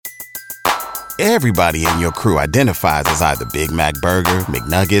Everybody in your crew identifies as either Big Mac Burger,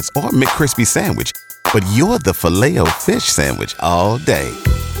 McNuggets, or McCrispy Sandwich. But you're the Filet-O-Fish Sandwich all day.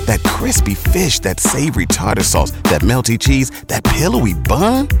 That crispy fish, that savory tartar sauce, that melty cheese, that pillowy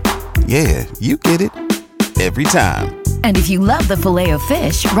bun. Yeah, you get it. Every time. And if you love the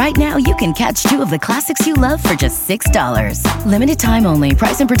Filet-O-Fish, right now you can catch 2 of the classics you love for just $6. Limited time only.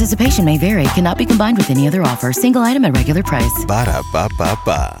 Price and participation may vary. Cannot be combined with any other offer. Single item at regular price.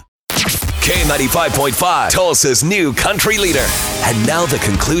 Ba-da-ba-ba-ba. K95.5, Tulsa's new country leader. And now the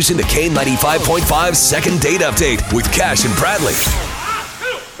conclusion to K95.5's second date update with Cash and Bradley.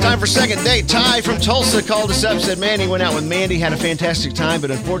 Time for second date. Ty from Tulsa called us up, said Mandy went out with Mandy, had a fantastic time,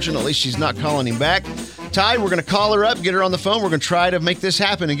 but unfortunately she's not calling him back. Ty, we're going to call her up, get her on the phone. We're going to try to make this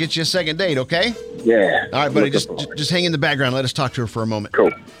happen and get you a second date, okay? Yeah. All right, buddy, just hang in the background. Let us talk to her for a moment.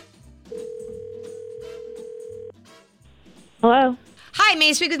 Cool. Hello. Hi, may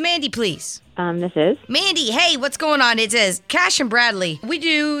I speak with Mandy, please? This is? Mandy, hey, what's going on? It says Cash and Bradley. We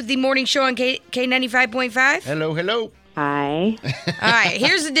do the morning show on K95.5. Hello. Hi. All right,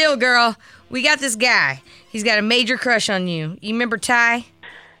 here's the deal, girl. We got this guy. He's got a major crush on you. You remember Ty?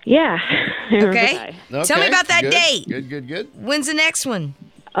 Yeah. Okay. Tell me about that good. date. Good. When's the next one?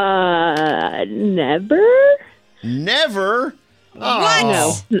 Never? Never? What?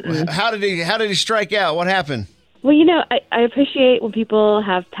 No. How did he strike out? What happened? Well, I appreciate when people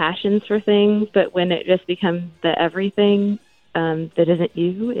have passions for things, but when it just becomes the everything that isn't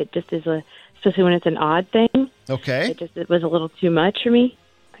you, it just is especially when it's an odd thing. Okay. It was a little too much for me,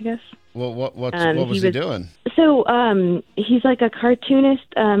 I guess. Well, what was he doing? So, he's like a cartoonist,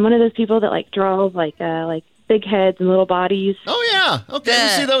 one of those people that like draws like big heads and little bodies. Oh yeah. Okay. We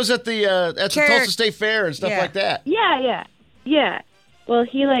see those at the Tulsa State Fair and stuff like that. Yeah. Well,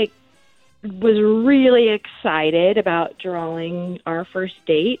 he was really excited about drawing our first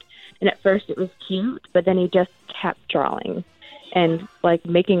date, and at first it was cute, but then he just kept drawing and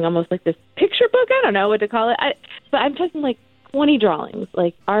making almost like this picture book. I don't know what to call it, but I'm talking 20 drawings,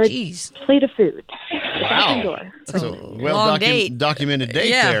 our plate of food. Wow, that's a well documented date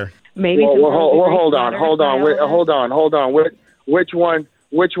there. Maybe. Well, hold on.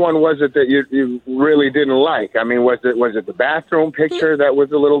 Which one was it that you really didn't like? I mean, was it the bathroom picture that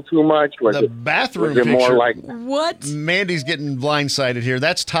was a little too much? Bathroom was it picture? More like what? Mandy's getting blindsided here.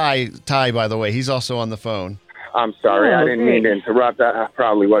 That's Ty, by the way. He's also on the phone. I'm sorry. I didn't mean to interrupt. I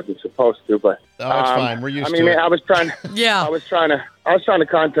probably wasn't supposed to, but it's fine. We're used to it. I mean, I was trying to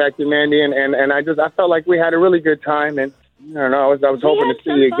contact you, Mandy, and I felt like we had a really good time, and I don't know. I was hoping to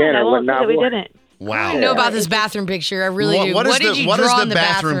see you again or whatnot. We didn't. Wow. I know about this bathroom picture. I really do. What did you draw in the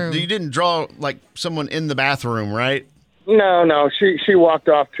bathroom? You didn't draw someone in the bathroom, right? No. She walked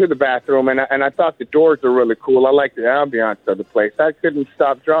off to the bathroom, and I thought the doors were really cool. I liked the ambiance of the place. I couldn't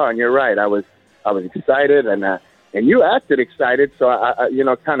stop drawing. You're right. I was excited, and you acted excited, so I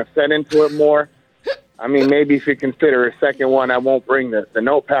kind of fed into it more. I mean, maybe if you consider a second one, I won't bring the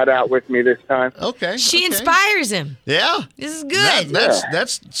notepad out with me this time. Okay. She inspires him. Yeah. This is good.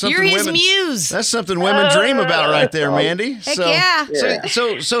 That's something You're his muse. That's something women dream about right there, Mandy. Heck yeah.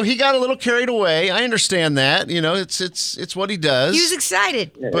 So he got a little carried away. I understand that. It's what he does. He was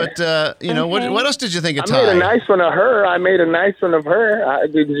excited. But what else did you think of Ty? I made a nice one of her.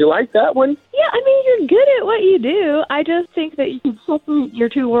 Did you like that one? Yeah, I mean, you're good at what you do. I just think that you can separate your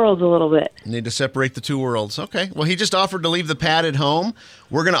two worlds a little bit. Need to separate the two worlds. Okay. Well, he just offered to leave the pad at home.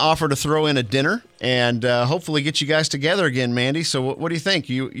 We're going to offer to throw in a dinner and hopefully get you guys together again, Mandy. So what do you think?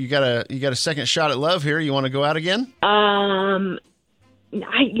 You got a second shot at love here. You want to go out again? I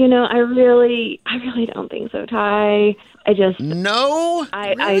really don't think so, Ty. No.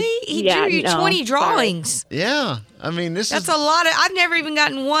 Really? He drew you 20 drawings. Sorry. Yeah. I mean, that's a lot of. I've never even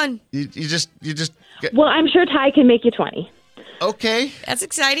gotten one. You just. Well, I'm sure Ty can make you 20. Okay. That's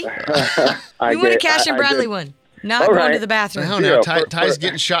exciting. We want a Cash and Bradley one. Not going to the bathroom. No, Ty's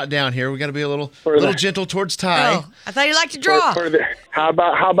getting shot down here. We got to be a little gentle towards Ty. Oh, I thought you liked to draw. How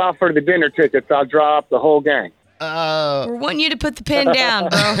about for the dinner tickets? I'll draw up the whole gang. We're wanting you to put the pen down,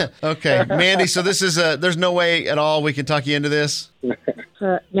 bro. Okay, Mandy. So this is there's no way at all we can talk you into this.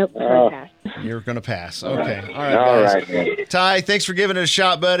 Nope. Pass. You're gonna pass. Okay. All right. All guys. right. Ty, thanks for giving it a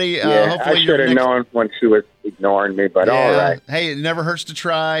shot, buddy. Hopefully I should have known when she was ignoring me, but all right. Hey, it never hurts to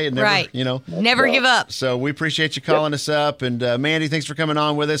try, and never give up. So we appreciate you calling us up, and Mandy, thanks for coming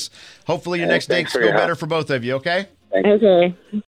on with us. Hopefully your next dates go better for both of you. Okay. Okay.